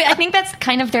 I think that's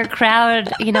kind of their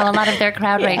crowd, a lot of their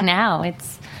crowd right now.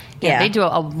 Yeah, they do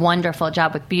a wonderful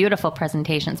job with beautiful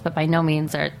presentations, but by no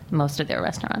means are most of their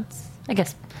restaurants. I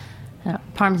guess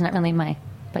Parm's not really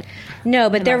but no,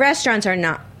 but their restaurants are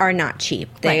not cheap.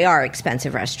 They are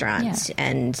expensive restaurants,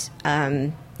 and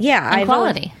and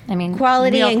quality.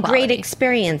 Quality and great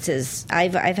experiences.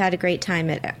 I've had a great time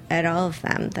at all of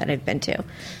them that I've been to.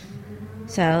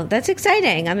 So that's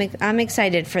exciting. I'm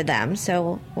excited for them.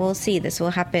 So we'll see. This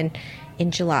will happen in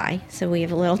July, so we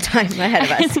have a little time ahead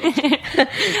of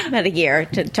us, about a year,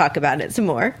 to talk about it some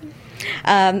more.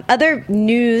 Other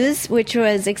news, which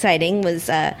was exciting,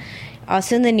 was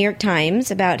also in the New York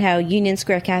Times about how Union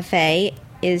Square Cafe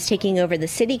is taking over the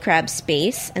City Crab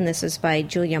space, and this was by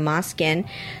Julia Moskin.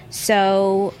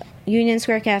 So Union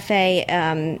Square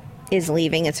Cafe is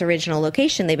leaving its original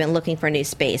location. They've been looking for a new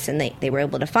space, and they were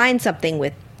able to find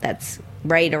something that's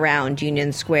right around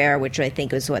Union Square, which I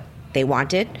think was what they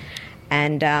wanted.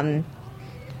 And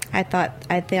I thought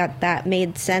that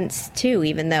made sense too,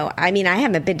 even though, I mean, I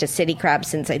haven't been to City Crab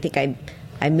since I think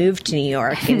I moved to New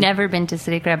York. I've never been to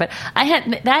City Crab, but I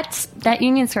had that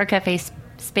Union Square Cafe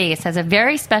space has a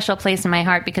very special place in my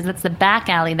heart because it's the back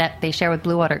alley that they share with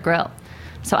Blue Water Grill.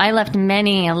 So I left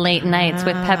many late nights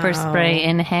with pepper spray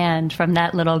in hand from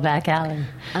that little back alley.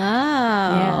 Oh.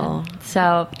 Yeah.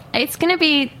 So it's going to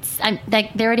be,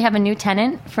 they already have a new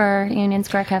tenant for Union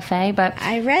Square Cafe, but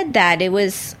I read that. It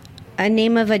was a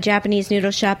name of a Japanese noodle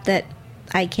shop that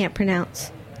I can't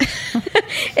pronounce.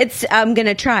 I'm going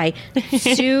to try.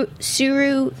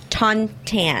 Suru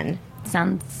Tontan.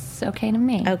 Sounds okay to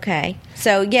me. Okay.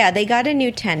 So, yeah, they got a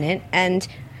new tenant, and,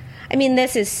 I mean,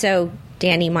 this is so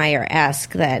Danny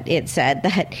Meyer-esque that it said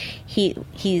that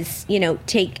he's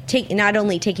not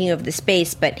only taking over the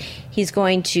space, but he's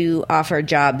going to offer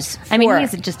jobs for... I mean,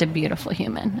 he's just a beautiful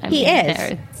human. He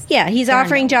is. Yeah, he's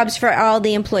offering jobs for all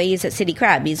the employees at City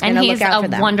Crab. He's going to look out for them.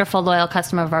 And he's a wonderful, loyal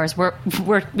customer of ours.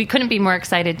 We couldn't be more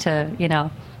excited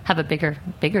to, have a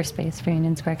bigger space for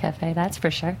Union Square Cafe. That's for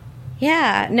sure.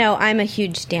 Yeah. No, I'm a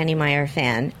huge Danny Meyer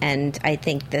fan, and I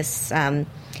think this... I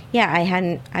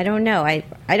don't know. I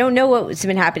don't know what's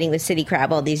been happening with City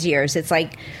Crab all these years. It's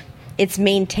like it's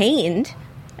maintained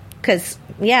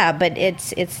but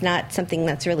it's not something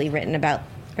that's really written about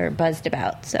or buzzed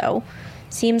about. So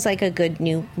seems like a good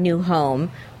new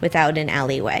home without an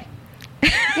alleyway.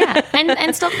 Yeah,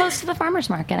 and still close to the farmers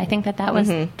market. I think that was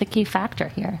the key factor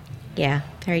here. Yeah,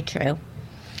 very true.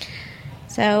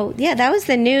 So, yeah, that was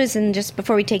the news. And just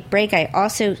before we take break, I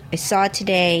saw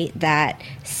today that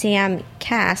Sam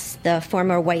Kass, the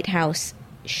former White House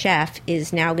chef,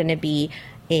 is now going to be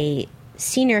a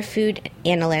senior food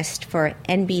analyst for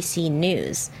NBC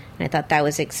News. And I thought that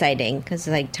was exciting because,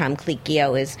 like, Tom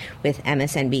Colicchio is with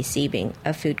MSNBC being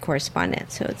a food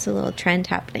correspondent. So it's a little trend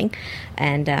happening.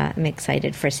 And I'm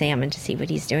excited for Sam and to see what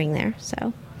he's doing there.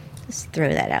 So just throw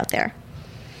that out there.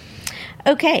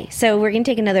 Okay, so we're going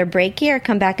to take another break here,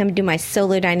 come back and do my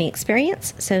solo dining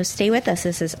experience. So stay with us.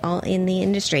 This is All in the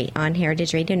Industry on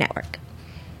Heritage Radio Network.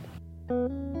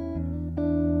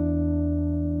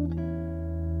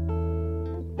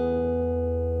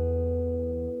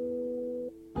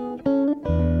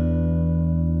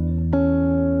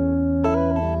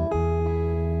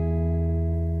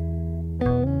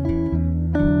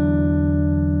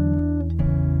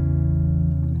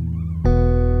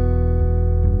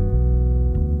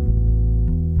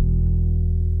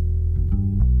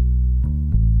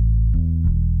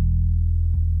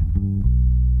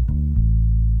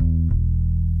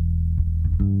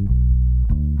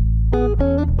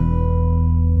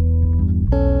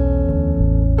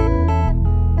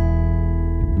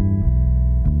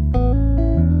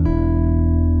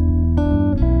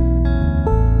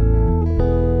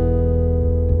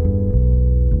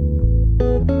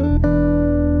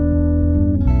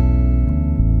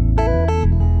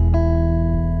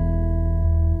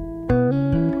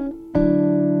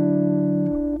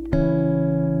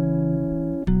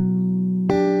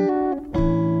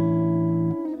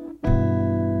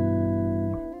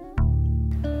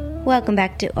 Welcome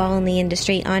back to All in the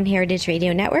Industry on Heritage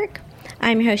Radio Network.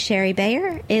 I'm your host, Sherry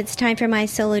Bayer. It's time for my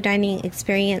solo dining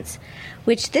experience,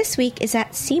 which this week is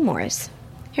at Seymour's.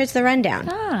 Here's the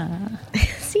rundown.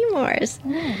 Seymour's.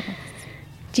 Nice.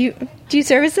 Do you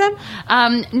service them?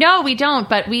 No, we don't,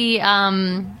 but we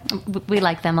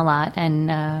like them a lot,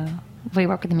 and we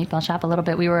work with the Meatball Shop a little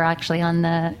bit. We were actually on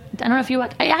I don't know if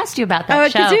I asked you about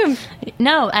that show. Consumed.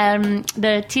 No,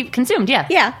 the TV Consumed, yeah.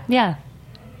 Yeah.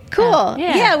 Cool.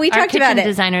 Yeah, we talked about it. Our kitchen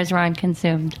designers were on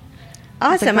Consumed.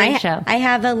 Awesome. It's a great show. I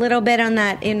have a little bit on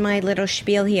that in my little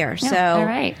spiel here. Oh, so, all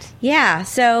right. Yeah,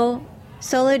 so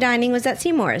solo dining was at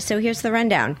Seymour's. So here's the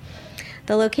rundown.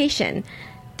 The location,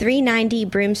 390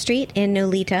 Broome Street in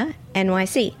Nolita,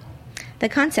 NYC. The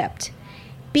concept,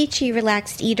 beachy,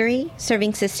 relaxed eatery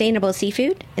serving sustainable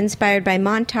seafood inspired by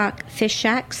Montauk Fish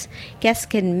Shacks. Guests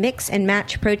can mix and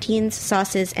match proteins,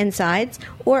 sauces, and sides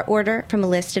or order from a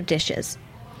list of dishes.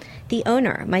 The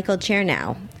owner, Michael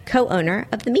Chernow, co-owner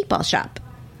of the Meatball Shop.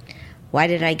 Why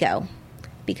did I go?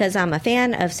 Because I'm a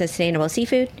fan of sustainable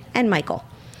seafood and Michael.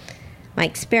 My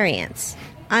experience.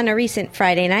 On a recent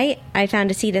Friday night, I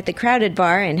found a seat at the crowded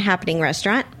bar and happening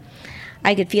restaurant.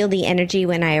 I could feel the energy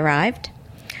when I arrived.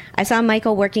 I saw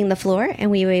Michael working the floor, and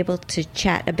we were able to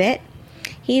chat a bit.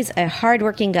 He's a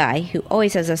hard-working guy who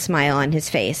always has a smile on his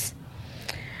face.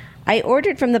 I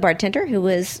ordered from the bartender, who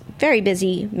was very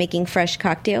busy making fresh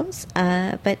cocktails,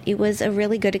 but it was a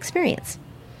really good experience.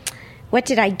 What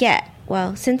did I get?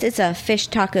 Well, since it's a fish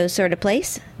taco sort of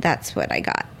place, that's what I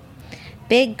got.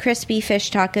 Big, crispy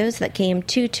fish tacos that came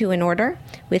 2 in order,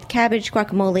 with cabbage,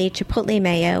 guacamole, chipotle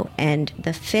mayo, and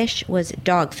the fish was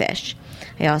dogfish.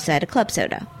 I also had a club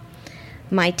soda.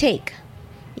 My take.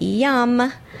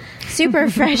 Yum! Super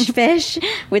fresh fish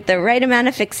with the right amount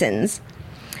of fixins.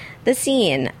 The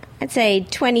scene. I'd say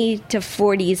 20 to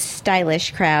 40s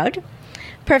stylish crowd.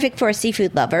 Perfect for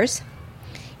seafood lovers.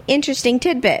 Interesting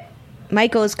tidbit.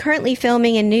 Michael is currently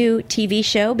filming a new TV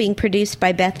show being produced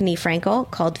by Bethany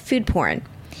Frankel called Food Porn.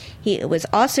 He was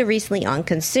also recently on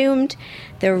Consumed,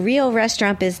 the real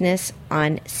restaurant business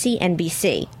on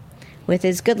CNBC. With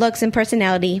his good looks and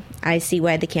personality, I see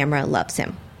why the camera loves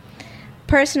him.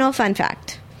 Personal fun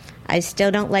fact. I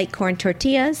still don't like corn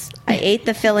tortillas. I ate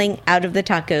the filling out of the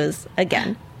tacos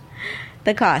again.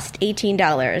 The cost,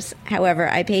 $18. However,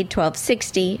 I paid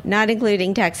 $12.60, not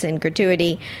including tax and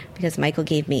gratuity, because Michael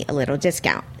gave me a little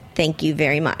discount. Thank you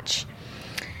very much.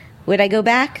 Would I go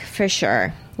back? For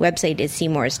sure. Website is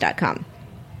seymours.com.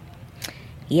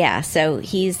 Yeah, so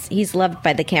he's loved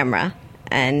by the camera.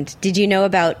 And did you know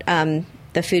about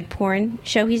the food porn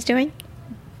show he's doing?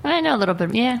 I know a little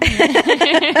bit, yeah.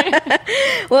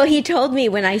 Well, he told me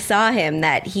when I saw him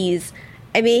that he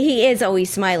is always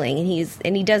smiling,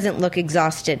 and he doesn't look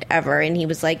exhausted ever. And he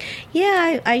was like,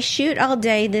 "Yeah, I shoot all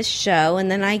day this show, and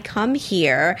then I come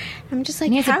here." I'm just like,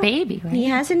 and he has a baby, right? He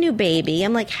has a new baby.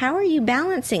 I'm like, how are you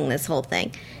balancing this whole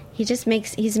thing? He's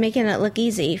making it look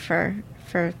easy for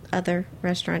other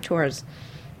restaurateurs.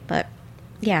 But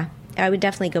yeah, I would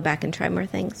definitely go back and try more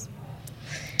things.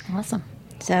 Awesome.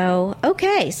 So,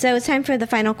 okay, so it's time for the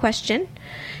final question.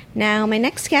 Now, my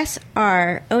next guests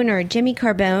are owner Jimmy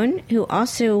Carbone, who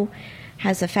also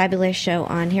has a fabulous show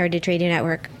on Heritage Radio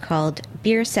Network called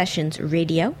Beer Sessions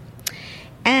Radio,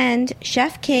 and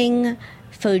Chef King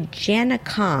Fojana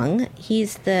Kong.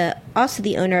 He's also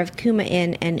the owner of Kuma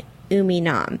Inn and Umi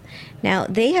Nam. Now,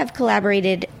 they have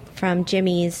collaborated from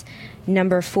Jimmy's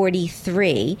number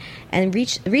 43 and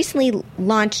recently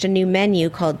launched a new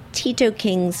menu called Tito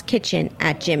King's Kitchen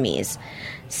at Jimmy's.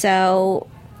 So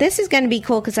this is going to be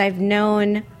cool because I've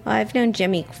known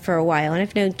Jimmy for a while, and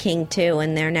I've known King too,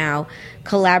 and they're now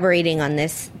collaborating on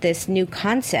this new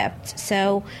concept.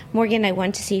 So Morgan, I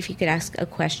want to see if you could ask a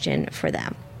question for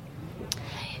them.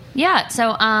 Yeah,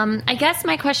 so I guess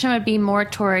my question would be more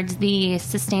towards the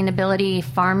sustainability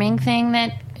farming thing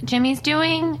that Jimmy's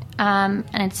doing, and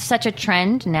it's such a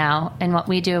trend now in what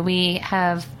we do. We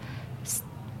have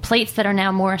plates that are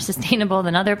now more sustainable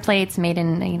than other plates, made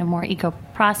in more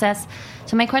eco-process.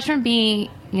 So my question would be,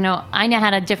 I know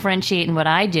how to differentiate in what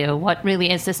I do, what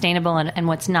really is sustainable and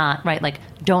what's not, right? Like,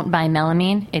 don't buy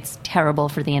melamine. It's terrible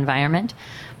for the environment.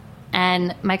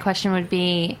 And my question would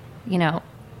be,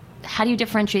 how do you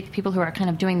differentiate the people who are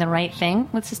kind of doing the right thing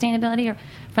with sustainability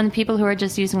from the people who are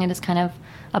just using it as kind of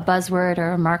a buzzword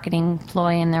or a marketing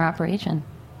ploy in their operation?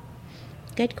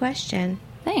 Good question.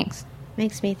 Thanks.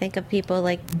 Makes me think of people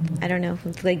like, I don't know,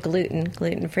 like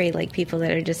gluten-free, like people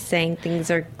that are just saying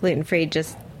things are gluten-free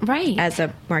just right as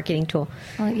a marketing tool.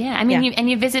 Well, yeah. I mean,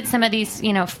 you visit some of these,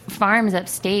 farms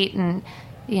upstate, and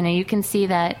you can see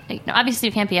that, obviously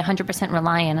you can't be 100%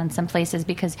 reliant on some places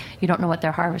because you don't know what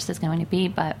their harvest is going to be,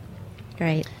 but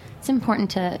Right. It's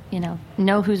important to,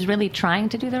 know who's really trying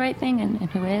to do the right thing and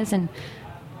who is, and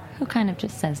who kind of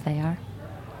just says they are.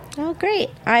 Oh, great.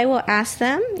 I will ask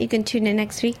them. You can tune in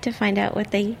next week to find out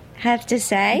what they have to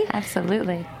say.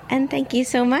 Absolutely. And thank you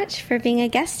so much for being a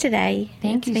guest today.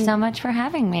 Thank you so much for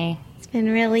having me. It's been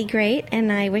really great,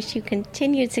 and I wish you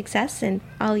continued success in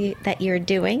all that you're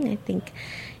doing. I think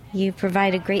you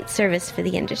provide a great service for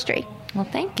the industry. Well,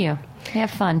 thank you. You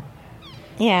have fun.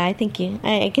 Yeah, I think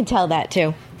I can tell that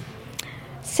too.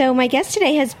 So my guest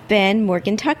today has been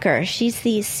Morgan Tucker. She's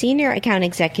the Senior Account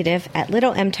Executive at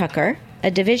Little M. Tucker,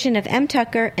 a division of M.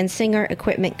 Tucker and Singer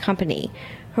Equipment Company.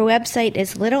 Her website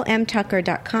is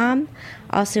littlemtucker.com,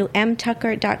 also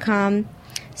mtucker.com.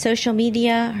 Social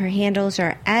media, her handles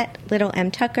are at Little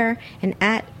M. Tucker and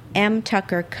at M.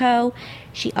 Tucker Co.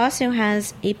 She also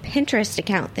has a Pinterest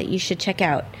account that you should check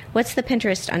out. What's the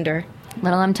Pinterest under?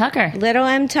 Little M. Tucker. Little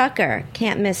M. Tucker.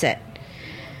 Can't miss it.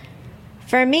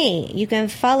 For me, you can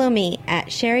follow me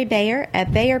at Sherry Bayer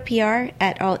at Bayer PR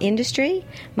at All Industry.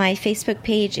 My Facebook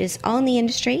page is All in the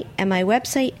Industry, and my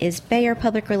website is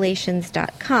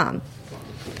BayerPublicRelations.com.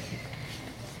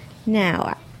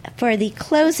 Now, for the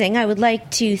closing, I would like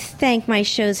to thank my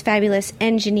show's fabulous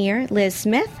engineer, Liz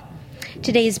Smith.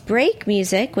 Today's break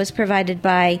music was provided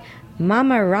by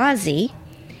Mama Razi,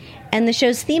 and the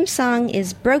show's theme song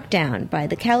is Broke Down by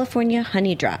the California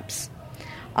Honey Drops.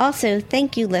 Also,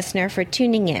 thank you, listener, for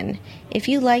tuning in. If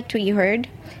you liked what you heard,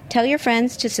 tell your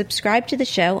friends to subscribe to the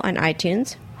show on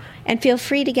iTunes, and feel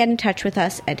free to get in touch with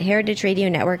us at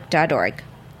heritageradionetwork.org.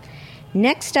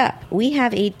 Next up, we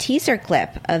have a teaser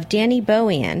clip of Danny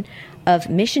Bowian of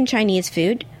Mission Chinese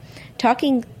Food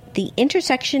talking the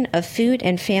intersection of food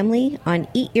and family on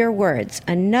Eat Your Words,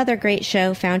 another great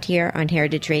show found here on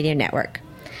Heritage Radio Network.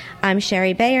 I'm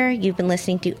Sherry Bayer. You've been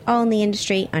listening to All in the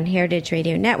Industry on Heritage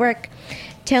Radio Network.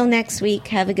 Till next week,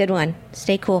 have a good one.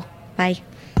 Stay cool. Bye.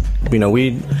 We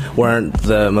weren't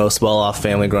the most well-off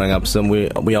family growing up, so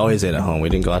we always ate at home. We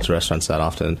didn't go out to restaurants that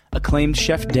often. Acclaimed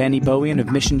chef Danny Bowian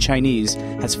of Mission Chinese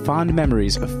has fond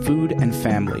memories of food and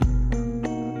family.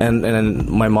 And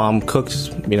my mom cooked,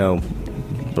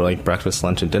 for like breakfast,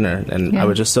 lunch, and dinner, and I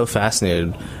was just so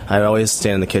fascinated. I'd always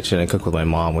stand in the kitchen and cook with my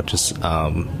mom, which is...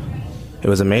 it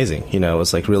was amazing. It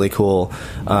was like really cool.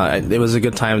 It was a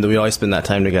good time that we always spend that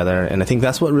time together. And I think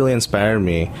that's what really inspired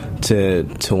me to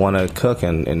want to cook.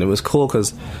 And it was cool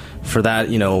because for that,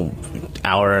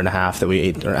 hour and a half that we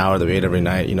ate, or hour that we ate every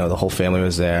night, the whole family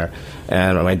was there.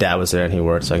 And my dad was there and he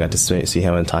worked, so I got to see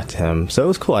him and talk to him. So it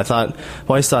was cool. I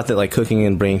always thought that like cooking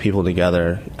and bringing people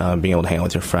together, being able to hang out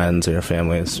with your friends or your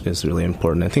family is really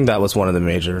important. I think that was one of the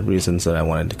major reasons that I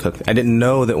wanted to cook. I didn't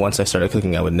know that once I started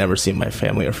cooking, I would never see my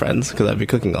family or friends because I'd be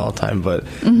cooking all the time. But,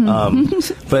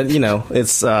 but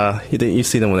it's you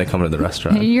see them when they come to the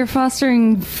restaurant. You're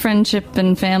fostering friendship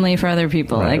and family for other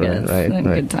people, I guess. Right.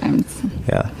 Good times.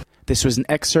 Yeah. This was an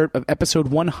excerpt of episode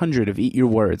 100 of Eat Your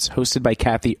Words, hosted by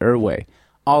Kathy Irway.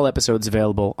 All episodes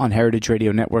available on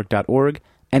heritageradionetwork.org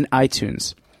and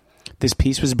iTunes. This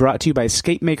piece was brought to you by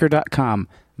EscapeMaker.com.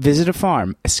 Visit a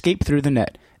farm. Escape through the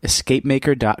net.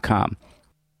 EscapeMaker.com.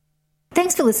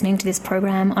 Thanks for listening to this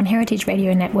program on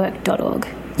heritageradionetwork.org.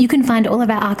 You can find all of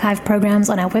our archive programs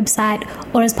on our website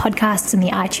or as podcasts in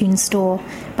the iTunes store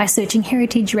by searching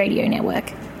Heritage Radio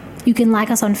Network. You can like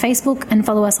us on Facebook and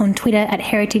follow us on Twitter at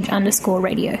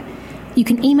 @heritage_radio. You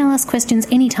can email us questions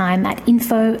anytime at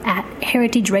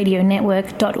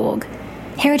info@heritageradionetwork.org.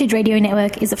 Heritage Radio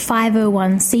Network is a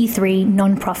 501c3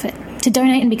 non-profit. To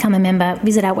donate and become a member,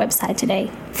 visit our website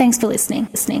today. Thanks for listening.